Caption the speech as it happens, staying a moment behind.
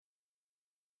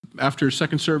After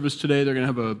second service today, they're going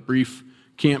to have a brief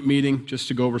camp meeting just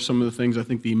to go over some of the things. I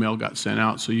think the email got sent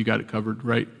out, so you got it covered,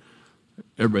 right?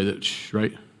 Everybody that's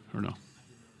right or no?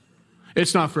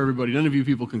 It's not for everybody. None of you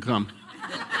people can come.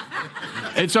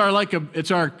 It's our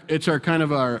kind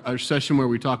of our session where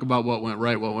we talk about what went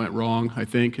right, what went wrong, I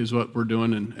think, is what we're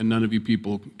doing, and none of you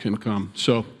people can come.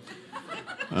 So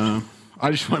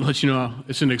I just want to let you know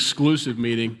it's an exclusive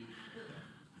meeting,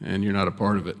 and you're not a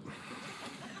part of it.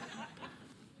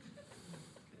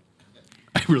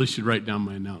 I really should write down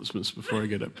my announcements before I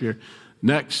get up here.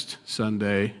 Next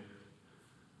Sunday,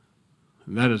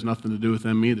 and that has nothing to do with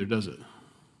them either, does it?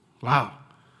 Wow.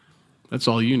 That's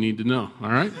all you need to know, all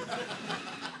right?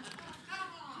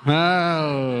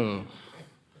 Oh.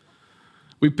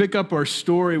 We pick up our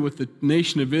story with the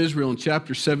nation of Israel in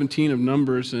chapter 17 of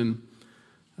Numbers, and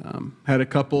had a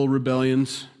couple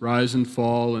rebellions rise and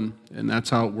fall, and that's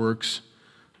how it works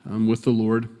with the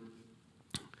Lord.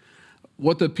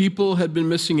 What the people had been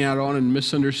missing out on and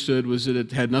misunderstood was that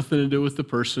it had nothing to do with the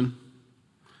person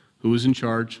who was in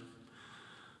charge.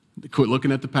 They quit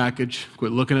looking at the package,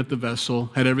 quit looking at the vessel,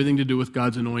 had everything to do with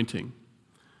God's anointing.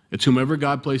 It's whomever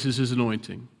God places his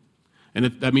anointing, and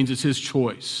that means it's his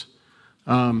choice.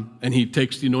 And he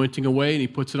takes the anointing away and he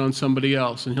puts it on somebody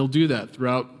else, and he'll do that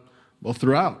throughout.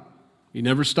 He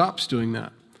never stops doing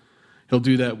that. He'll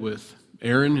do that with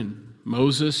Aaron and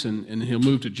Moses, and he'll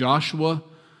move to Joshua.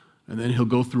 And then he'll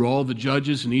go through all the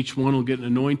judges, and each one will get an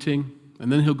anointing. And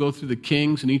then he'll go through the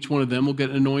kings, and each one of them will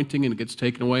get an anointing, and it gets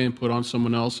taken away and put on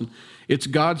someone else. And it's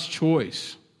God's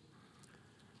choice.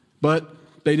 But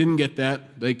they didn't get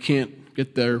that. They can't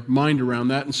get their mind around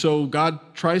that. And so God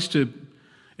tries to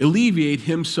alleviate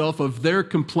himself of their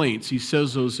complaints. He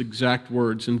says those exact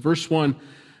words. In verse 1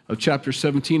 of chapter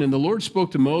 17, "And the Lord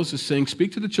spoke to Moses, saying,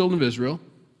 Speak to the children of Israel,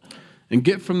 and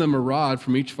get from them a rod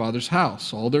from each father's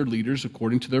house, all their leaders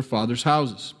according to their father's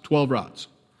houses." 12 rods.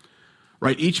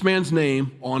 "Write each man's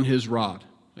name on his rod,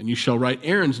 and you shall write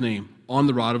Aaron's name on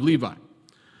the rod of Levi.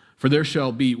 For there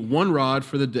shall be one rod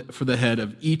for the head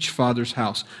of each father's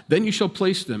house. Then you shall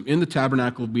place them in the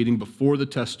tabernacle of meeting before the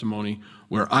testimony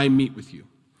where I meet with you.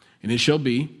 And it shall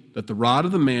be that the rod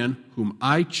of the man whom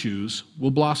I choose will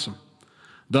blossom.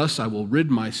 Thus I will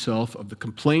rid myself of the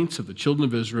complaints of the children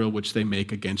of Israel which they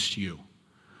make against you."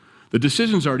 The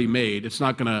decision's already made. It's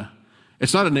not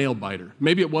a nail biter.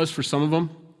 Maybe it was for some of them,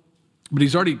 but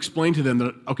he's already explained to them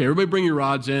that, okay, everybody bring your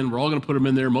rods in. We're all going to put them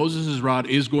in there. Moses' rod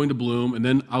is going to bloom, and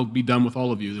then I'll be done with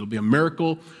all of you. It'll be a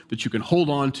miracle that you can hold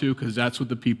on to, because that's what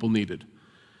the people needed.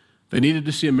 They needed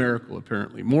to see a miracle,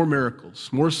 apparently. More miracles,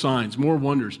 more signs, more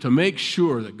wonders, to make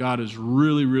sure that God is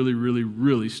really, really, really,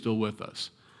 really still with us.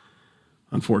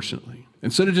 Unfortunately,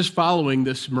 instead of just following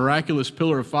this miraculous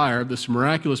pillar of fire, this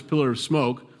miraculous pillar of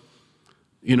smoke,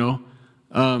 we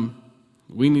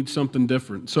need something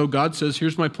different. So God says,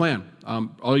 here's my plan.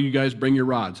 All you guys bring your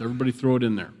rods. Everybody throw it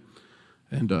in there.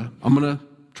 And I'm going to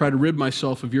try to rid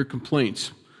myself of your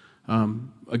complaints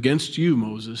against you,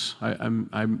 Moses.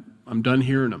 I'm done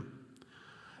hearing them.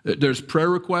 There's prayer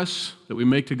requests that we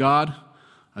make to God,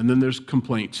 and then there's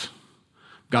complaints.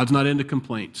 God's not into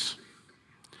complaints.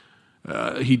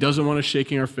 He doesn't want us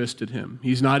shaking our fist at him.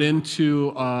 He's not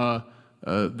into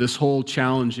this whole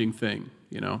challenging thing,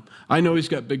 I know he's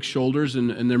got big shoulders,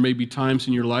 and there may be times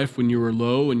in your life when you were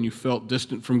low and you felt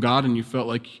distant from God and you felt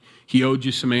like he owed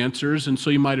you some answers, and so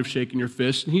you might have shaken your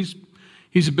fist. And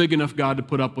he's a big enough God to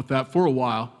put up with that for a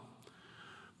while.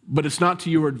 But it's not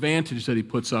to your advantage that he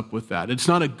puts up with that. It's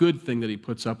not a good thing that he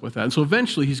puts up with that. And so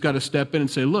eventually he's got to step in and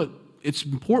say, look, it's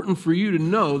important for you to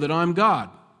know that I'm God.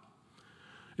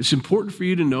 It's important for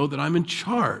you to know that I'm in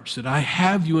charge, that I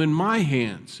have you in my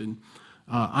hands, and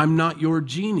I'm not your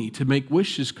genie to make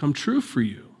wishes come true for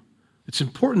you. It's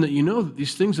important that you know that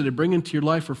these things that I bring into your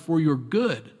life are for your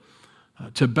good,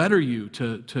 to better you,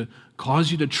 to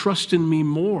cause you to trust in me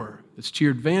more. It's to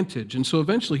your advantage. And so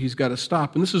eventually he's got to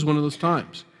stop, and this is one of those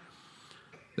times.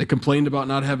 They complained about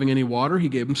not having any water. He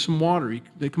gave them some water.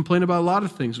 They complained about a lot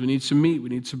of things. We need some meat. We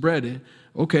need some bread.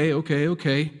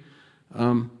 Okay.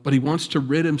 But he wants to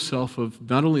rid himself of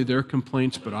not only their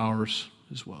complaints, but ours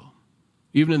as well.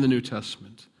 Even in the New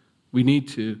Testament, we need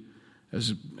to,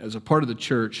 as a part of the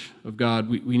church of God,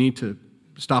 we need to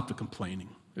stop the complaining.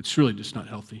 It's really just not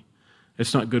healthy.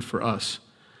 It's not good for us.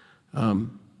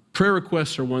 Prayer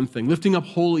requests are one thing. Lifting up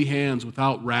holy hands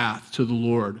without wrath to the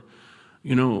Lord.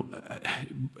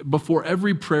 Before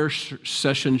every prayer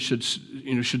session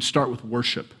should start with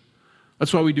worship.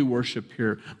 That's why we do worship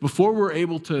here. Before we're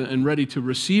able to and ready to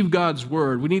receive God's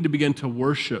word, we need to begin to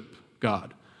worship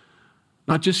God.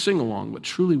 Not just sing along, but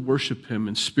truly worship him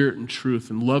in spirit and truth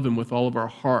and love him with all of our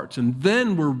hearts. And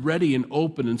then we're ready and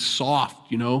open and soft,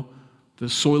 The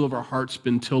soil of our heart's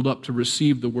been tilled up to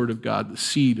receive the word of God, the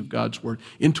seed of God's word,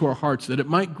 into our hearts that it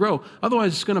might grow.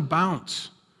 Otherwise, it's going to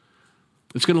bounce.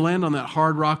 It's going to land on that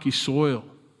hard, rocky soil,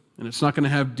 and it's not going to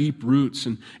have deep roots,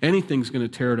 and anything's going to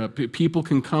tear it up. People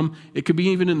can come. It could be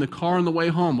even in the car on the way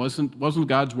home. Wasn't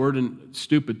God's word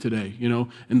stupid today,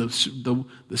 And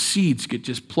the seeds get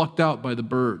just plucked out by the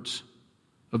birds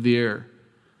of the air.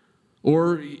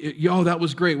 Or, that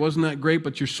was great. Wasn't that great?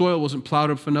 But your soil wasn't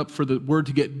plowed up enough for the word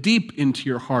to get deep into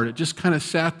your heart. It just kind of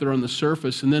sat there on the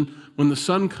surface. And then when the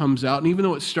sun comes out, and even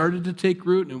though it started to take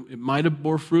root, and it might have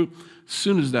bore fruit, as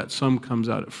soon as that sun comes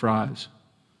out, it fries.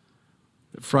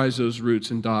 It fries those roots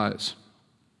and dies.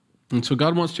 And so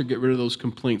God wants to get rid of those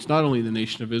complaints, not only in the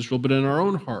nation of Israel, but in our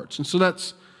own hearts. And so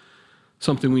that's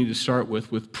something we need to start with.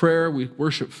 With prayer, we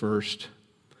worship first.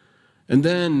 And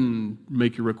then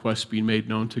make your requests be made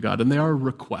known to God. And they are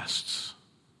requests,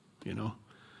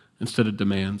 instead of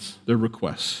demands. They're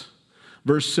requests.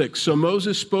 Verse 6, so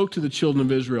Moses spoke to the children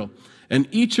of Israel, and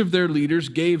each of their leaders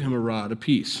gave him a rod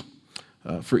apiece,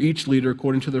 for each leader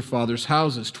according to their father's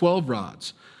houses, 12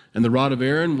 rods. And the rod of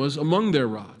Aaron was among their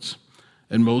rods.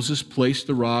 And Moses placed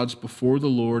the rods before the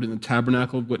Lord in the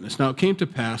tabernacle of witness. Now it came to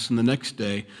pass in the next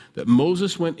day that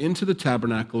Moses went into the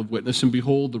tabernacle of witness, and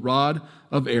behold, the rod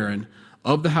of Aaron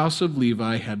of the house of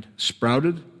Levi had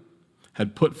sprouted,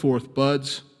 had put forth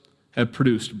buds, had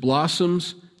produced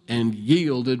blossoms, and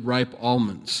yielded ripe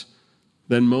almonds.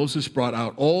 Then Moses brought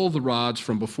out all the rods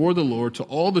from before the Lord to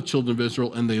all the children of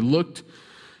Israel, and they looked,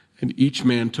 and each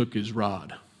man took his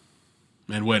rod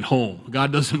and went home.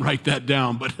 God doesn't write that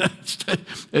down, but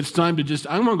it's time to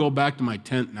I'm going to go back to my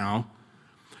tent now.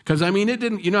 Because, it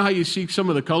didn't, how you see some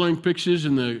of the coloring pictures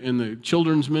in the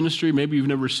children's ministry? Maybe you've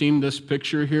never seen this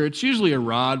picture here. It's usually a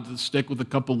rod, a stick with a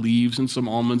couple leaves and some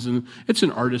almonds, and it's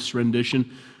an artist's rendition.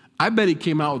 I bet he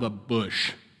came out with a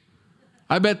bush.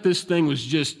 I bet this thing was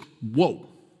just, whoa,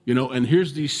 and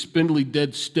here's these spindly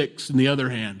dead sticks in the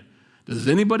other hand. Does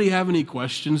anybody have any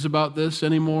questions about this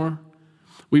anymore?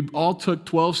 We all took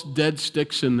 12 dead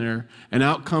sticks in there, and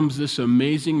out comes this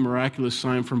amazing, miraculous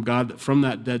sign from God that from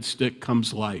that dead stick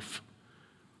comes life.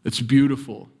 It's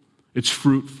beautiful. It's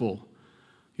fruitful.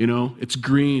 It's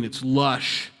green. It's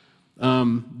lush.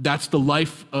 That's the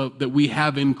life that we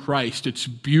have in Christ. It's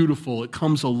beautiful. It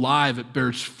comes alive. It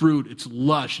bears fruit. It's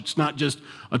lush. It's not just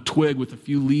a twig with a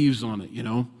few leaves on it,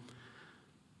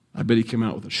 I bet he came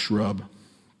out with a shrub.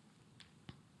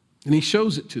 And he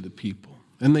shows it to the people.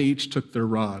 And they each took their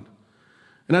rod.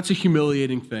 And that's a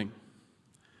humiliating thing.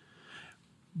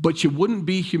 But you wouldn't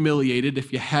be humiliated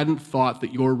if you hadn't thought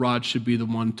that your rod should be the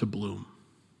one to bloom.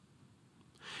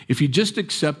 If you just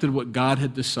accepted what God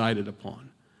had decided upon.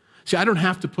 See, I don't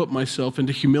have to put myself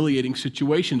into humiliating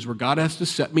situations where God has to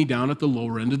set me down at the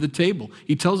lower end of the table.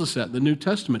 He tells us that in the New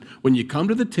Testament. When you come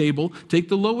to the table, take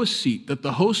the lowest seat, that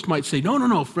the host might say,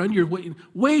 no, friend, you're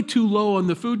way too low on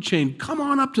the food chain. Come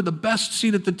on up to the best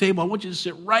seat at the table. I want you to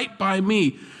sit right by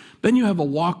me. Then you have a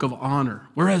walk of honor.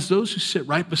 Whereas those who sit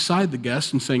right beside the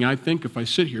guest and saying, I think if I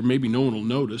sit here, maybe no one will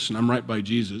notice, and I'm right by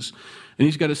Jesus. And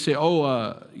he's got to say,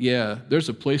 there's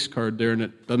a place card there, and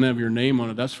it doesn't have your name on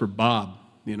it. That's for Bob.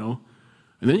 And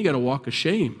then you got to walk of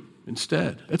shame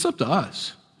instead. It's up to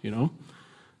us,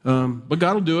 But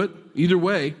God will do it either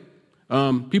way.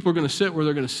 People are going to sit where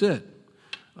they're going to sit.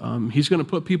 He's going to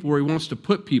put people where he wants to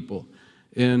put people.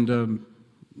 And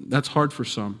that's hard for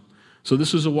some. So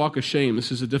this is a walk of shame.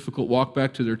 This is a difficult walk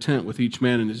back to their tent with each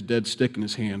man and his dead stick in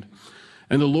his hand.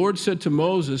 And the Lord said to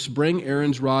Moses, bring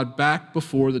Aaron's rod back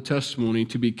before the testimony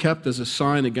to be kept as a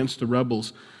sign against the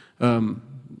rebels.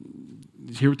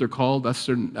 You hear what they're called? That's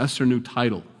their new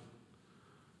title.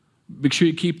 Make sure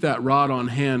you keep that rod on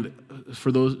hand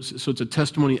for those, so it's a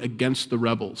testimony against the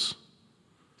rebels.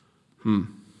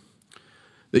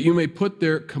 That you may put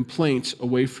their complaints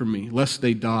away from me, lest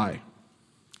they die.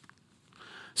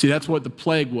 See, that's what the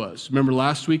plague was. Remember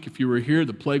last week, if you were here,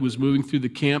 the plague was moving through the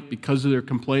camp because of their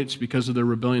complaints, because of their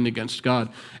rebellion against God.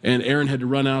 And Aaron had to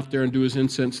run out there and do his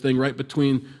incense thing right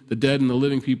between the dead and the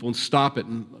living people and stop it.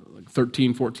 And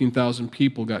 14,000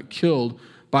 people got killed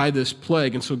by this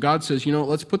plague. And so God says,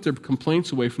 let's put their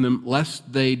complaints away from them,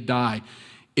 lest they die.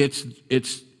 It's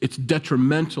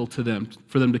detrimental to them,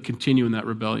 for them to continue in that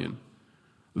rebellion.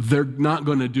 They're not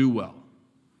going to do well,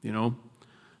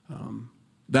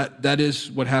 That is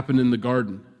what happened in the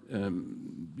garden.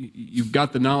 You've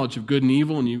got the knowledge of good and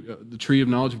evil, and the tree of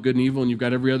knowledge of good and evil, and you've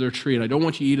got every other tree. And I don't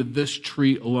want you to eat of this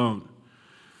tree alone.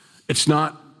 It's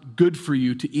not good for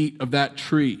you to eat of that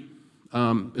tree.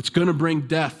 It's going to bring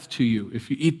death to you if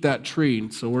you eat that tree.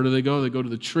 And so where do they go? They go to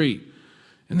the tree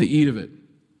and they eat of it.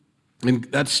 And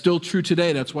that's still true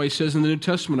today. That's why he says in the New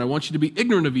Testament, I want you to be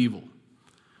ignorant of evil.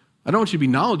 I don't want you to be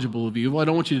knowledgeable of evil. I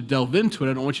don't want you to delve into it.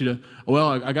 I don't want you to,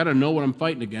 well, I got to know what I'm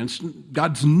fighting against.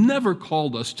 God's never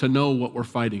called us to know what we're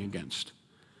fighting against.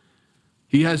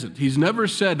 He hasn't. He's never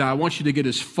said, now I want you to get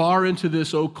as far into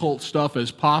this occult stuff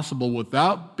as possible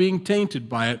without being tainted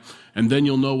by it, and then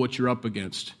you'll know what you're up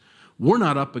against. We're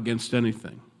not up against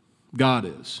anything. God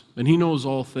is. And he knows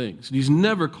all things. And he's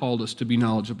never called us to be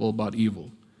knowledgeable about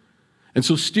evil. And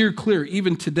so steer clear,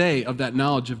 even today, of that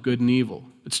knowledge of good and evil.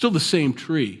 It's still the same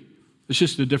tree. It's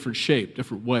just a different shape,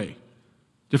 different way,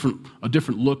 a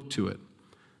different look to it.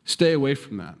 Stay away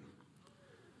from that.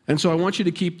 And so I want you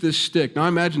to keep this stick. Now, I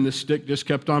imagine this stick just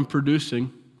kept on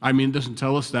producing. I mean, it doesn't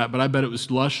tell us that, but I bet it was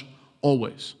lush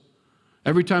always.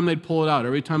 Every time they'd pull it out,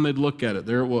 every time they'd look at it,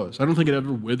 there it was. I don't think it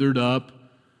ever withered up,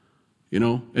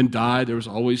 and died. There was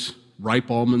always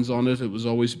ripe almonds on it. It was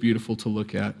always beautiful to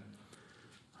look at.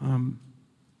 And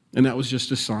that was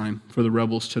just a sign for the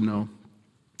rebels to know.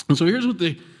 And so here's what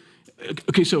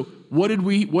so what did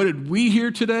we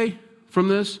hear today from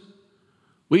this?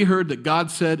 We heard that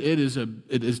God said it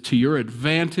is to your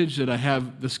advantage that I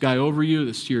have this guy over you.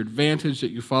 It's to your advantage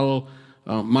that you follow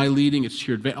my leading. It's to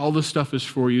your advantage. All this stuff is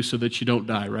for you so that you don't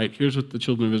die, right? Here's what the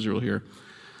children of Israel hear.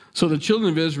 So the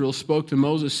children of Israel spoke to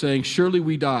Moses saying, surely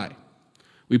we die.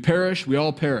 We perish, we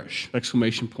all perish, !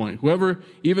 Whoever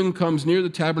even comes near the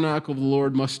tabernacle of the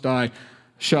Lord must die.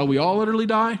 Shall we all utterly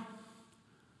die?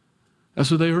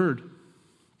 That's what they heard.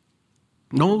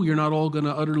 No, you're not all going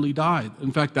to utterly die.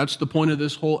 In fact, that's the point of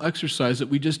this whole exercise that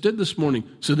we just did this morning,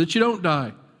 so that you don't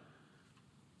die.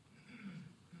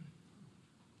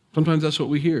 Sometimes that's what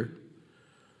we hear.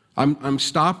 I'm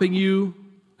stopping you.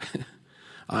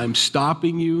 I'm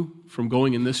stopping you from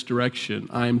going in this direction.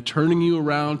 I'm turning you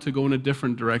around to go in a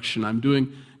different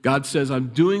direction. God says, I'm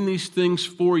doing these things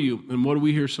for you. And what do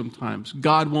we hear sometimes?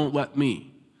 God won't let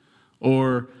me.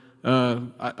 Or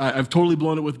I've totally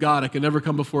blown it with God. I can never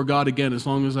come before God again as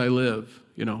long as I live.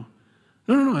 No.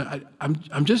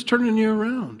 I'm just turning you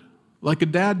around like a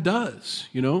dad does.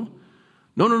 No,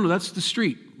 that's the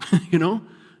street.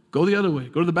 Go the other way.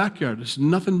 Go to the backyard. There's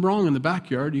nothing wrong in the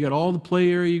backyard. You got all the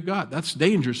play area you got. That's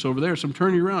dangerous over there. So I'm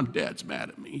turning you around. Dad's mad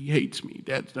at me. He hates me.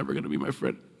 Dad's never going to be my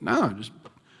friend. No, I just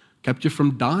kept you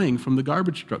from dying from the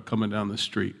garbage truck coming down the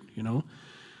street.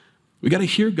 We got to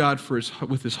hear God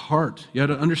with his heart. You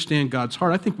got to understand God's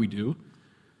heart. I think we do.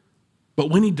 But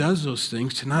when he does those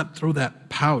things, to not throw that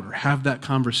pout or have that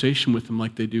conversation with him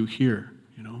like they do here,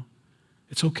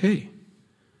 it's okay.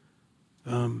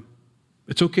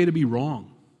 It's okay to be wrong.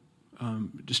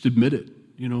 Just admit it,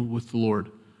 with the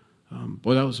Lord.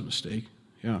 Boy, that was a mistake.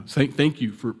 Yeah. Thank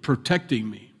you for protecting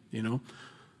me,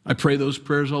 I pray those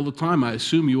prayers all the time. I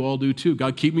assume you all do too.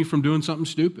 God, keep me from doing something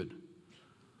stupid.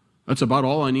 That's about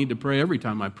all I need to pray every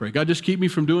time I pray. God, just keep me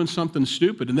from doing something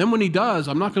stupid. And then when he does,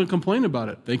 I'm not going to complain about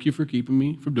it. Thank you for keeping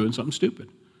me from doing something stupid.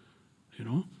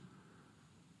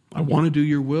 I want to do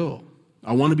your will.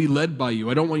 I want to be led by you.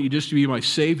 I don't want you just to be my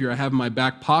Savior I have in my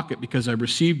back pocket because I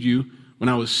received you when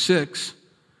I was 6.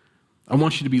 I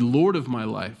want you to be Lord of my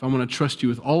life. I want to trust you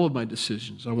with all of my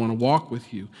decisions. I want to walk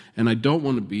with you. And I don't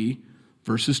want to be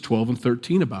verses 12 and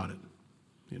 13 about it.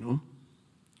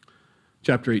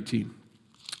 Chapter 18.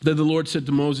 Then the Lord said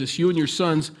to Moses, you and your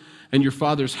sons and your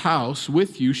father's house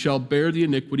with you shall bear the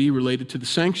iniquity related to the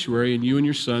sanctuary, and you and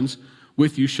your sons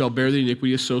with you shall bear the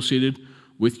iniquity associated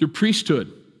with your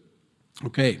priesthood.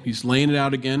 Okay, he's laying it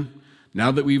out again.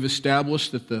 Now that we've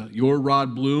established that your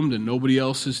rod bloomed and nobody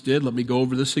else's did, let me go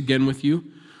over this again with you.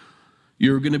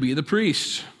 You're going to be the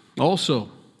priests. Also,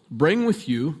 bring with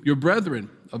you your brethren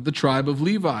of the tribe of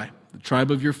Levi, the tribe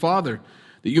of your father,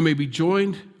 that he may be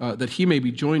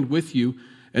joined with you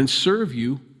and serve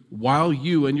you while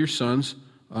you and your sons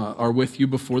are with you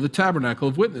before the tabernacle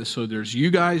of witness. So there's you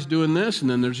guys doing this, and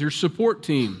then there's your support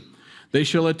team. They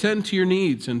shall attend to your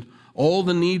needs and all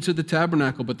the needs of the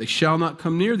tabernacle, but they shall not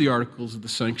come near the articles of the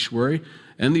sanctuary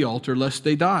and the altar, lest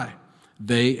they die.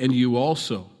 They and you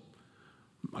also.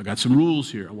 I got some rules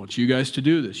here. I want you guys to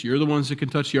do this. You're the ones that can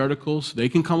touch the articles. They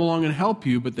can come along and help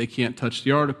you, but they can't touch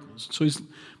the articles. So it's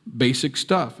basic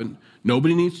stuff, and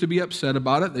nobody needs to be upset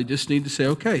about it. They just need to say,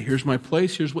 okay, here's my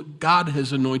place. Here's what God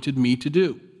has anointed me to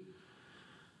do.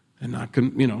 And not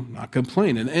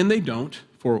complain. And they don't,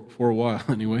 for a while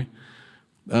anyway.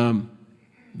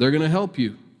 They're going to help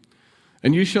you.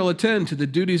 And you shall attend to the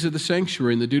duties of the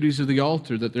sanctuary and the duties of the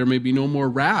altar, that there may be no more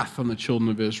wrath on the children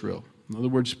of Israel. In other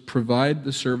words, provide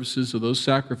the services of those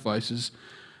sacrifices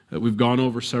that we've gone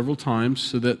over several times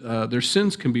so that their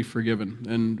sins can be forgiven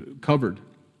and covered.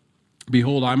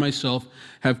 Behold, I myself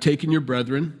have taken your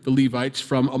brethren, the Levites,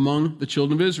 from among the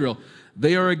children of Israel.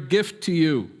 They are a gift to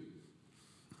you.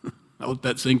 I'll let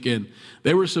that sink in.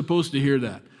 They were supposed to hear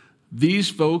that. These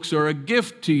folks are a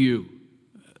gift to you.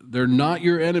 They're not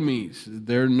your enemies.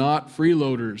 They're not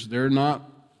freeloaders. They're not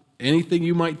anything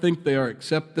you might think they are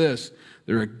except this.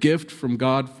 They're a gift from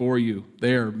God for you.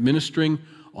 They are ministering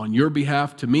on your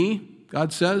behalf to me,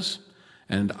 God says,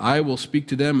 and I will speak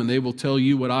to them and they will tell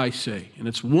you what I say. And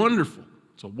it's wonderful.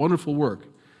 It's a wonderful work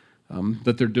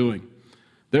that they're doing.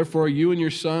 Therefore, you and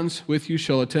your sons with you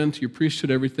shall attend to your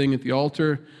priesthood, everything at the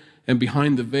altar and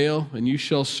behind the veil, and you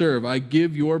shall serve. I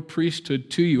give your priesthood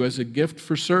to you as a gift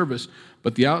for service,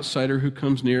 but the outsider who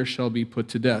comes near shall be put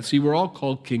to death. See, we're all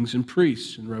called kings and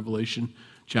priests in Revelation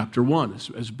chapter 1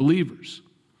 as believers.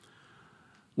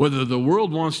 Whether the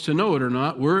world wants to know it or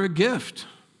not, we're a gift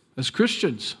as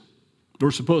Christians.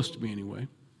 We're supposed to be anyway.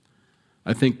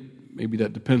 I think maybe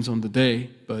that depends on the day,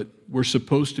 but we're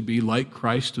supposed to be like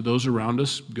Christ to those around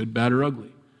us, good, bad, or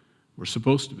ugly. We're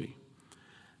supposed to be.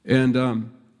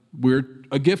 And we're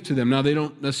a gift to them. Now, they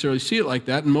don't necessarily see it like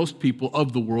that, and most people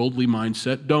of the worldly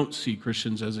mindset don't see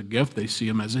Christians as a gift. They see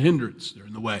them as a hindrance. They're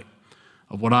in the way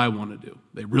of what I want to do.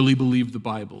 They really believe the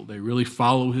Bible. They really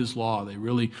follow His law. They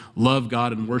really love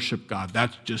God and worship God.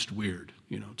 That's just weird,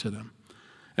 to them.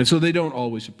 And so they don't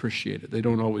always appreciate it. They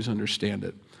don't always understand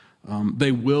it.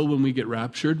 They will when we get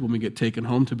raptured, when we get taken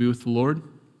home to be with the Lord.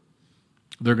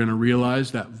 They're going to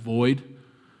realize that void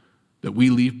that we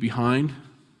leave behind,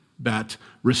 that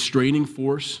restraining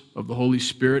force of the Holy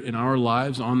Spirit in our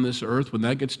lives on this earth, when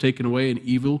that gets taken away and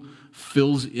evil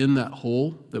fills in that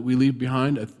hole that we leave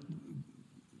behind,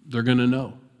 they're going to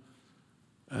know.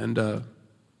 And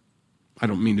I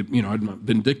don't mean to, I'm not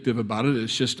vindictive about it.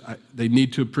 It's just they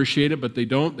need to appreciate it, but they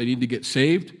don't. They need to get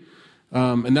saved.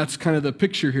 And that's kind of the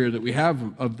picture here that we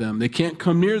have of them. They can't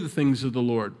come near the things of the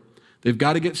Lord. They've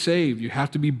got to get saved. You have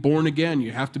to be born again.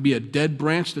 You have to be a dead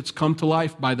branch that's come to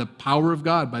life by the power of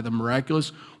God, by the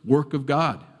miraculous work of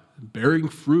God, bearing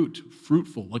fruit,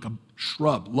 fruitful, like a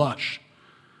shrub, lush.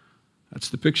 That's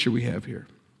the picture we have here.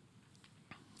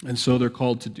 And so they're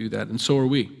called to do that, and so are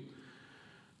we.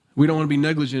 We don't want to be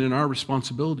negligent in our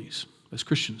responsibilities as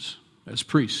Christians, as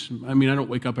priests. I mean, I don't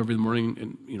wake up every morning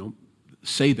and,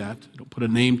 say that. I don't put a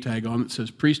name tag on that says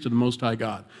priest of the Most High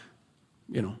God.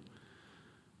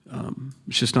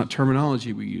 It's just not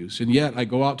terminology we use. And yet, I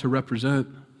go out to represent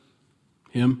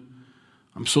Him.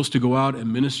 I'm supposed to go out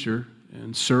and minister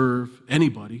and serve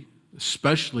anybody,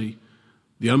 especially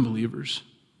the unbelievers,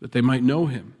 that they might know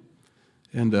Him.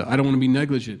 And I don't want to be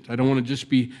negligent. I don't want to just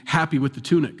be happy with the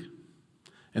tunic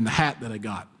and the hat that I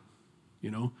got,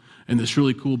 and this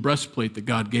really cool breastplate that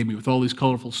God gave me with all these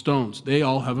colorful stones. They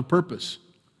all have a purpose,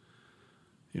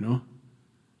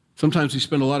 Sometimes we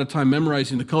spend a lot of time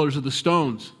memorizing the colors of the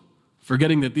stones,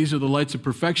 forgetting that these are the lights of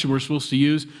perfection we're supposed to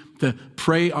use to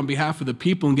pray on behalf of the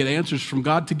people and get answers from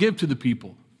God to give to the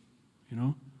people,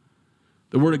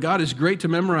 The Word of God is great to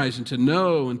memorize and to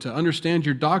know and to understand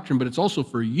your doctrine, but it's also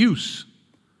for use.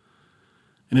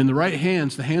 And in the right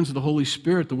hands, the hands of the Holy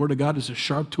Spirit, the Word of God is a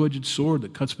sharp two-edged sword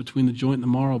that cuts between the joint and the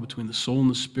marrow, between the soul and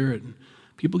the spirit. And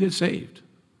people get saved,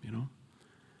 And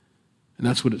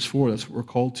that's what it's for. That's what we're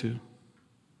called to.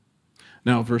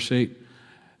 Now, verse 8.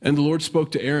 And the Lord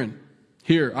spoke to Aaron,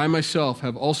 Here, I myself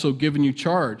have also given you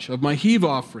charge of my heave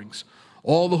offerings.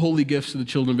 All the holy gifts of the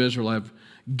children of Israel I have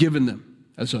given them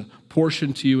as a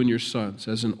portion to you and your sons,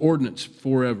 as an ordinance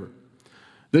forever.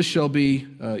 This shall be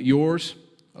yours,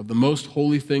 of the most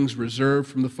holy things reserved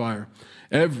from the fire.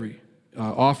 Every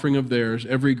offering of theirs,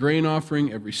 every grain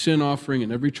offering, every sin offering,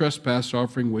 and every trespass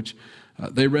offering which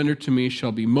they render to me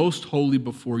shall be most holy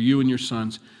before you and your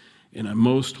sons. In a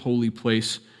most holy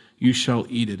place you shall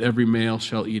eat it. Every male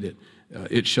shall eat it.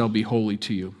 It shall be holy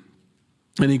to you.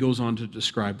 And he goes on to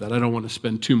describe that. I don't want to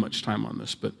spend too much time on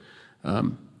this, but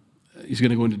he's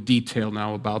going to go into detail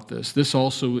now about this. This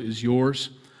also is yours,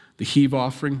 the heave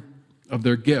offering of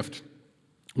their gift,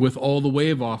 with all the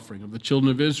wave offering of the children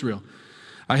of Israel.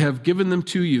 I have given them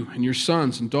to you and your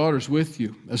sons and daughters with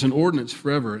you as an ordinance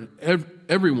forever.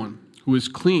 Everyone who is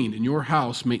clean in your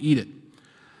house may eat it.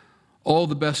 All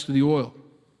the best of the oil,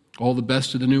 all the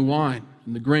best of the new wine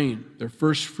and the grain, their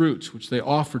first fruits, which they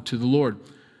offer to the Lord,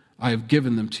 I have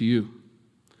given them to you.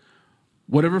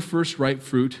 Whatever first ripe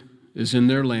fruit is in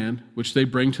their land, which they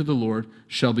bring to the Lord,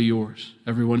 shall be yours.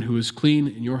 Everyone who is clean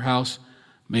in your house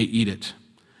may eat it.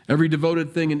 Every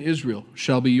devoted thing in Israel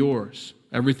shall be yours.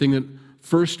 Everything that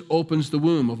first opens the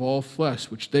womb of all flesh,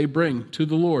 which they bring to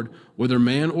the Lord, whether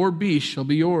man or beast, shall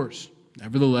be yours.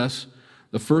 Nevertheless,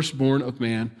 The firstborn of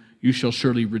man you shall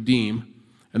surely redeem,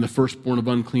 and the firstborn of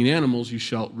unclean animals you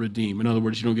shall redeem. In other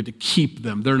words, you don't get to keep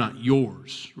them. They're not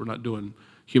yours. We're not doing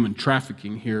human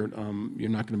trafficking here. You're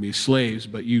not going to be slaves,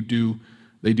 but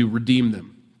they do redeem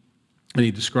them. And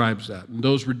he describes that. And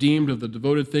those redeemed of the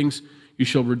devoted things you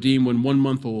shall redeem when 1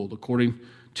 month old, according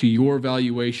to your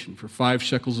valuation, for 5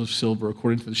 shekels of silver,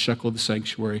 according to the shekel of the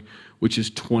sanctuary, which is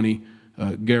 20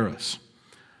 gerahs.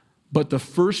 But the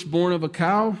firstborn of a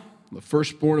cow, the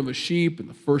firstborn of a sheep, and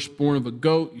the firstborn of a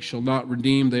goat you shall not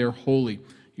redeem. They are holy.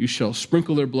 You shall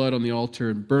sprinkle their blood on the altar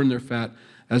and burn their fat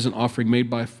as an offering made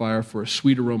by fire for a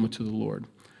sweet aroma to the Lord.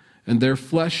 And their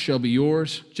flesh shall be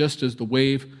yours, just as the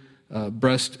wave,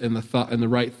 breast, and the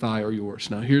right thigh are yours.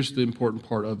 Now here's the important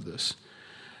part of this.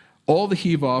 All the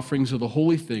heave offerings of the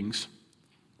holy things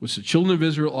which the children of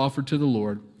Israel offered to the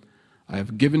Lord, I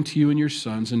have given to you and your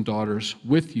sons and daughters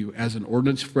with you as an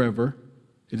ordinance forever.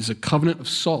 It is a covenant of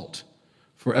salt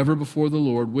forever before the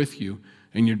Lord with you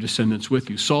and your descendants with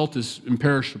you. Salt is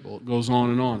imperishable. It goes on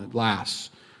and on. It lasts.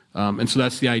 And so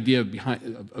that's the idea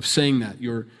of saying that.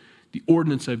 The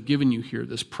ordinance I've given you here,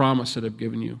 this promise that I've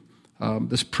given you,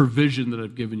 this provision that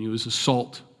I've given you is a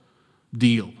salt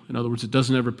deal. In other words, it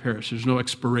doesn't ever perish. There's no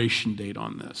expiration date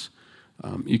on this.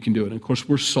 You can do it. And of course,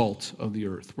 we're salt of the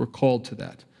earth. We're called to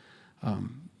that.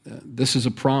 This is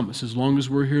a promise. As long as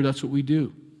we're here, that's what we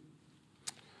do.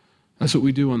 That's what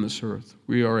we do on this earth.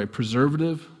 We are a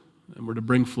preservative, and we're to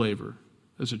bring flavor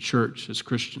as a church, as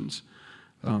Christians.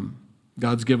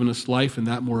 God's given us life and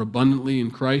that more abundantly in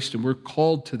Christ, and we're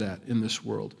called to that in this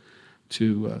world,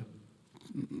 to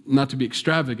not to be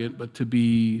extravagant, but to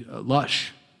be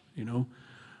lush, a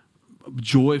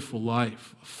joyful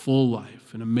life, a full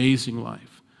life, an amazing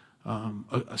life,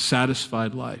 a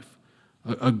satisfied life,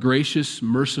 a gracious,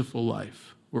 merciful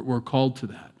life. We're called to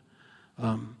that.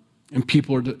 And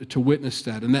people are to witness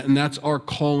that. And that's our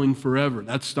calling forever.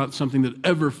 That's not something that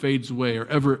ever fades away or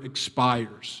ever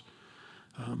expires.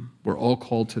 We're all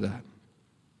called to that.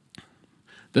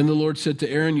 Then the Lord said to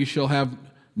Aaron, you shall have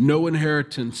no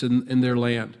inheritance in their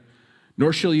land,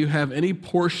 nor shall you have any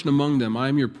portion among them. I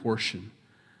am your portion,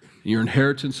 and your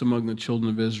inheritance among the children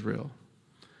of Israel.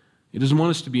 He doesn't want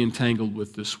us to be entangled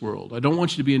with this world. I don't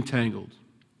want you to be entangled.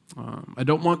 I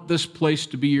don't want this place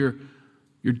to be your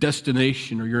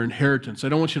destination or your inheritance. I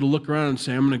don't want you to look around and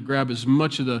say, I'm going to grab as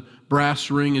much of the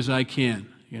brass ring as I can,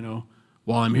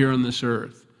 while I'm here on this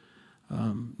earth.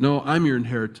 No, I'm your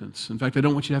inheritance. In fact, I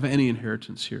don't want you to have any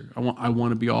inheritance here. I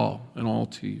want to be all and all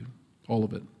to you, all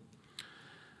of it.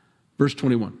 Verse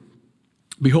 21.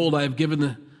 Behold, I have given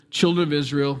the children of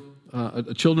Israel,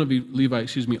 children of Levi,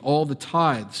 all the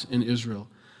tithes in Israel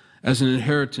as an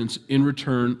inheritance in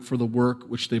return for the work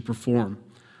which they perform.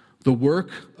 The work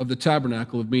of the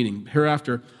tabernacle of meeting.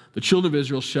 Hereafter, the children of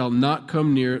Israel shall not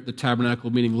come near the tabernacle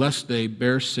of meeting, lest they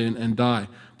bear sin and die.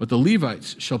 But the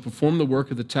Levites shall perform the work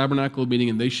of the tabernacle of meeting,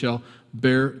 and they shall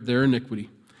bear their iniquity.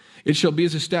 It shall be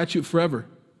as a statute forever,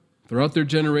 throughout their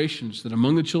generations, that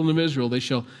among the children of Israel they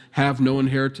shall have no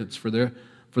inheritance for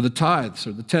the tithes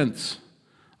or the tenths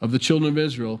of the children of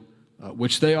Israel,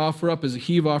 which they offer up as a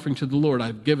heave offering to the Lord. I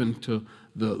have given to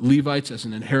the Levites as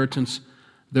an inheritance.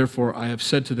 Therefore, I have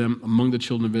said to them, among the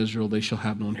children of Israel, they shall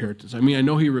have no inheritance. I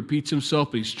know he repeats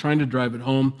himself, but he's trying to drive it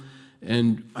home.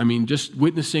 And, just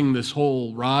witnessing this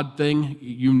whole rod thing,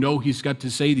 he's got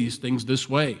to say these things this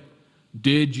way.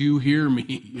 Did you hear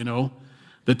me?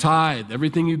 The tithe,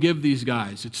 everything you give these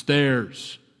guys, it's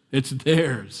theirs. It's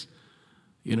theirs.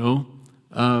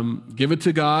 Give it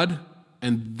to God,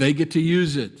 and they get to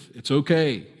use it. It's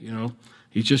okay.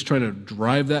 He's just trying to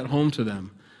drive that home to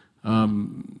them.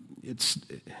 It's,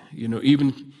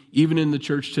 even in the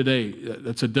church today,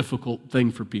 that's a difficult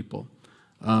thing for people.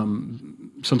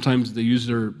 Sometimes they use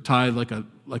their tithe like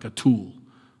a tool,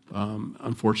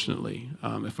 unfortunately.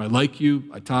 If I like you,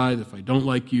 I tithe. If I don't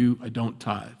like you, I don't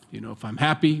tithe. If I'm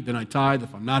happy, then I tithe.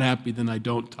 If I'm not happy, then I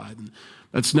don't tithe. And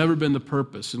that's never been the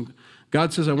purpose. And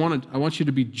God says, I want you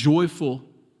to be joyful,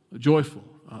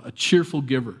 a cheerful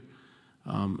giver.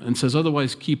 And says,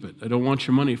 otherwise keep it. I don't want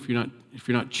your money if you're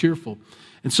not cheerful.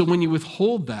 And so when you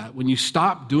withhold that, when you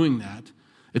stop doing that,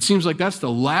 it seems like that's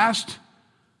the last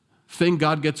thing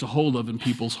God gets a hold of in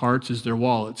people's hearts is their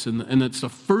wallets. And it's the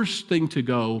first thing to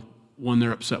go when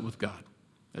they're upset with God.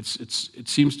 It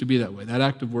seems to be that way. That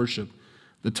act of worship,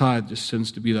 the tithe, just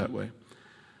tends to be that way.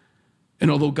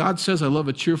 And although God says I love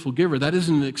a cheerful giver, that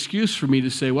isn't an excuse for me to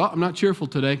say, well, I'm not cheerful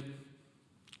today.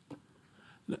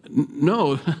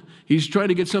 No, he's trying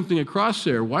to get something across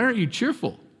there. Why aren't you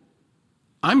cheerful?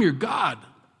 I'm your God.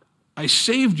 I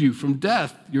saved you from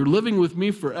death. You're living with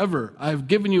me forever. I've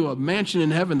given you a mansion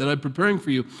in heaven that I'm preparing for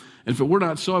you. And if it were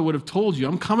not so, I would have told you.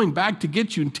 I'm coming back to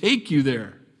get you and take you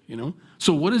there,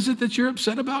 So what is it that you're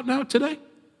upset about now today?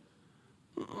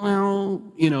 Well,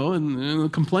 and the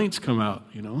complaints come out,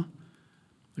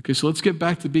 Okay, so let's get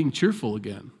back to being cheerful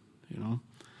again,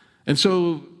 And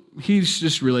so he's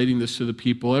just relating this to the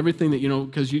people, everything that,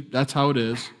 because that's how it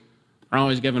is. They're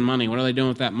always giving money. What are they doing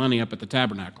with that money up at the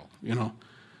tabernacle,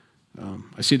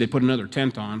 I see they put another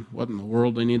tent on. What in the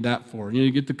world do they need that for? And you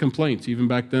get the complaints, even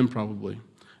back then probably.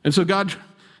 And so God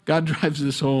drives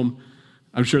this home.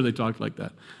 I'm sure they talked like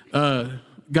that.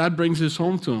 God brings this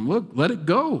home to him. Look, let it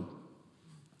go.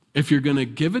 If you're going to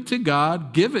give it to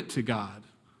God, give it to God.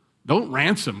 Don't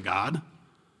ransom God.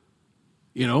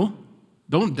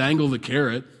 Don't dangle the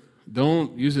carrot.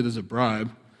 Don't use it as a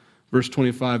bribe. Verse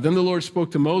 25, then the Lord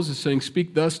spoke to Moses, saying,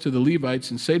 speak thus to the Levites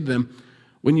and say to them,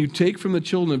 when you take from the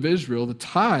children of Israel the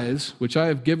tithes which I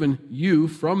have given you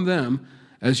from them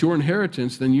as your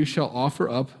inheritance, then you shall offer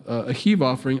up a heave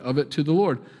offering of it to the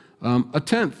Lord, a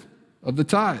tenth of the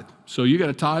tithe. So you got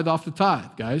to tithe off the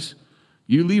tithe, guys.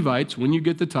 You Levites, when you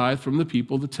get the tithe from the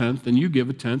people, the tenth, then you give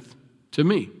a tenth to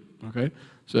me, okay?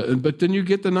 So, but then you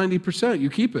get the 90%. You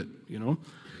keep it,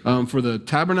 for the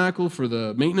tabernacle, for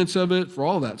the maintenance of it, for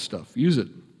all that stuff. Use it,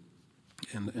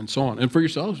 and so on. And for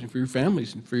yourselves, and for your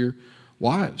families, and for your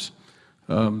wives.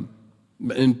 And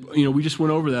we just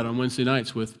went over that on Wednesday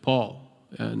nights with Paul,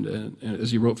 and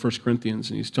as he wrote 1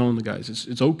 Corinthians, and he's telling the guys,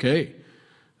 it's okay.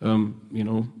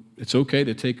 It's okay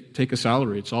to take a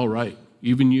salary. It's all right.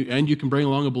 Even you can bring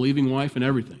along a believing wife and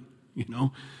everything,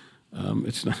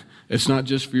 It's not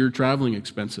just for your traveling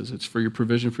expenses. It's for your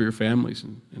provision for your families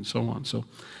and so on. So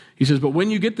he says, but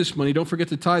when you get this money, don't forget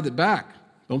to tithe it back.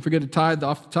 Don't forget to tithe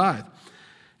off the tithe.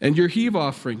 And your heave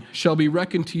offering shall be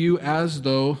reckoned to you as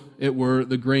though it were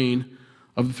the grain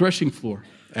of the threshing floor,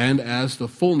 and as the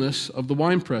fullness of the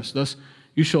winepress. Thus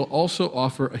you shall also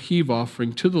offer a heave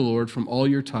offering to the Lord from all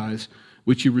your tithes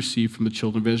which you receive from the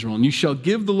children of Israel. And you shall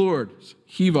give the Lord's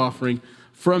heave offering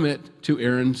from it to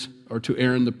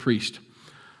Aaron the priest.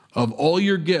 Of all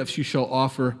your gifts you shall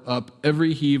offer up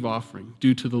every heave offering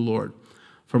due to the Lord,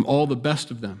 from all the best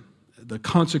of them, the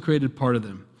consecrated part of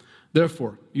them.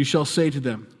 Therefore you shall say to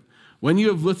them, when you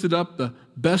have lifted up the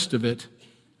best of it,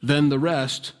 then the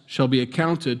rest shall be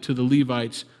accounted to the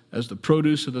Levites as the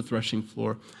produce of the threshing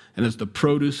floor and as the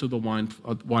produce of the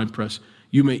winepress.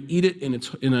 You may eat it in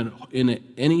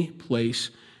any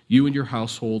place, you and your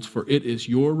households, for it is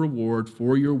your reward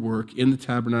for your work in the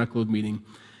tabernacle of meeting,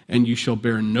 and you shall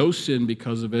bear no sin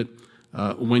because of it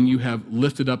when you have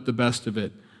lifted up the best of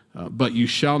it. But you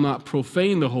shall not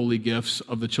profane the holy gifts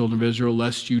of the children of Israel,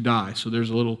 lest you die. So there's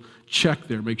a little check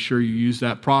there. Make sure you use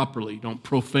that properly. Don't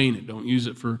profane it. Don't use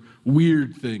it for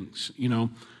weird things,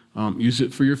 Use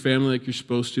it for your family like you're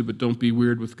supposed to, but don't be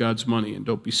weird with God's money and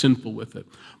don't be sinful with it.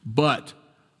 But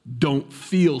don't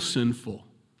feel sinful.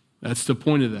 That's the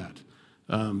point of that.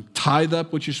 Tithe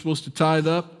up what you're supposed to tithe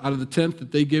up out of the tenth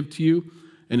that they give to you,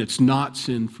 and it's not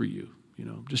sin for you.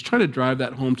 Just try to drive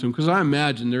that home to them, because I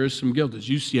imagine there is some guilt. As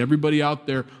you see everybody out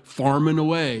there farming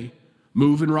away,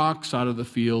 moving rocks out of the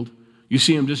field, you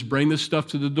see them just bring this stuff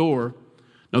to the door.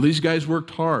 Now, these guys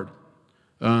worked hard.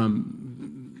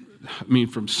 From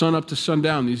sun up to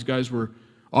sundown, these guys were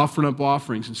offering up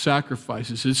offerings and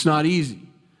sacrifices. It's not easy.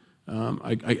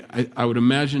 I would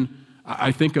imagine,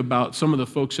 I think about some of the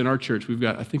folks in our church.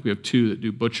 I think we have two that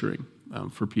do butchering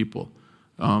for people.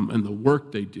 And the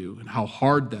work they do and how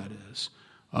hard that is,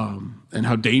 and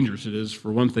how dangerous it is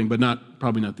for one thing, but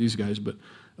probably not these guys, but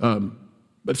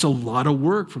it's a lot of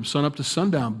work from sun up to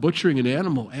sundown, butchering an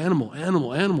animal.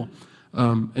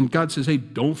 And God says, hey,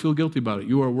 don't feel guilty about it.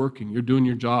 You are working. You're doing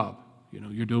your job.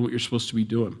 You're doing what you're supposed to be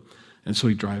doing. And so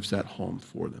he drives that home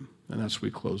for them. And that's where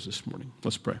we close this morning.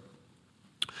 Let's pray.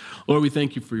 Lord, we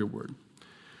thank you for your word.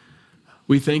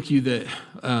 We thank you that,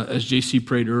 as JC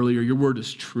prayed earlier, your word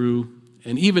is true.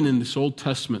 And even in this Old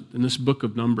Testament, in this book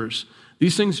of Numbers,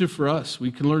 these things are for us.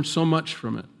 We can learn so much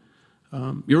from it.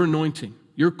 Your anointing,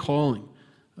 your calling,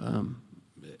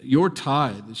 your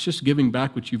tithe, it's just giving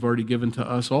back what you've already given to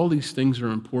us. All these things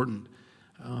are important.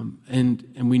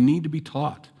 And we need to be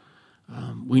taught.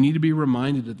 We need to be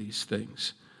reminded of these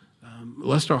things.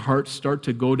 Lest our hearts start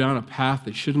to go down a path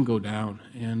they shouldn't go down.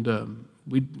 And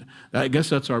I guess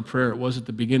that's our prayer. It was at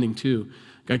the beginning too.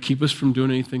 God, keep us from doing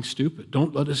anything stupid.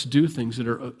 Don't let us do things that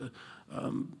are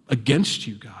against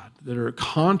you, God, that are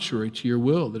contrary to your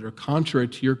will, that are contrary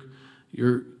to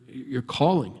your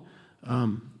calling,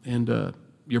 and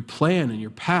your plan and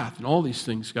your path, and all these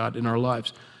things, God, in our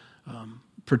lives.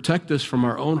 Protect us from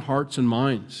our own hearts and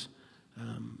minds.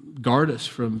 Guard us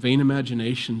from vain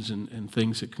imaginations and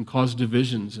things that can cause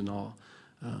divisions and all.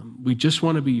 We just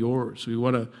want to be yours. We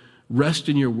want to rest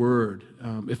in your word.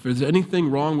 If there's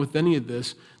anything wrong with any of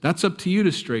this, that's up to you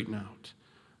to straighten out.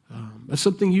 That's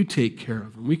something you take care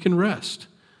of, and we can rest.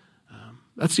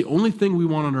 That's the only thing we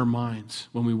want on our minds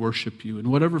when we worship you, in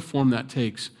whatever form that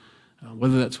takes,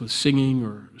 whether that's with singing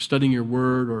or studying your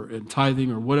word or in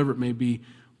tithing or whatever it may be.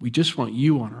 We just want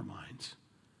you on our minds.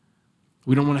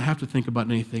 We don't want to have to think about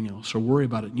anything else or worry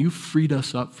about it. And you freed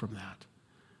us up from that.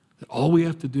 That all we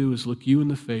have to do is look you in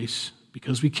the face,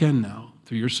 because we can now,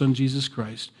 through your Son, Jesus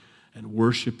Christ, and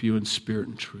worship you in spirit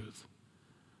and truth.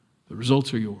 The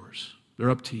results are yours. They're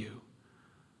up to you.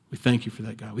 We thank you for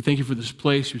that, God. We thank you for this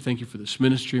place. We thank you for this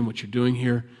ministry and what you're doing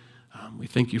here. We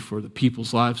thank you for the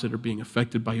people's lives that are being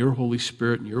affected by your Holy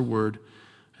Spirit and your word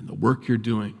and the work you're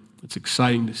doing. It's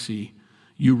exciting to see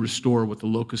you restore what the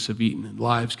locusts have eaten, and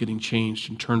lives getting changed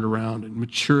and turned around, and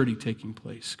maturity taking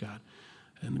place, God,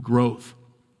 and growth.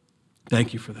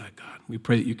 Thank you for that, God. We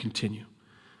pray that you continue.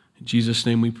 In Jesus'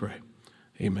 name we pray.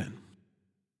 Amen.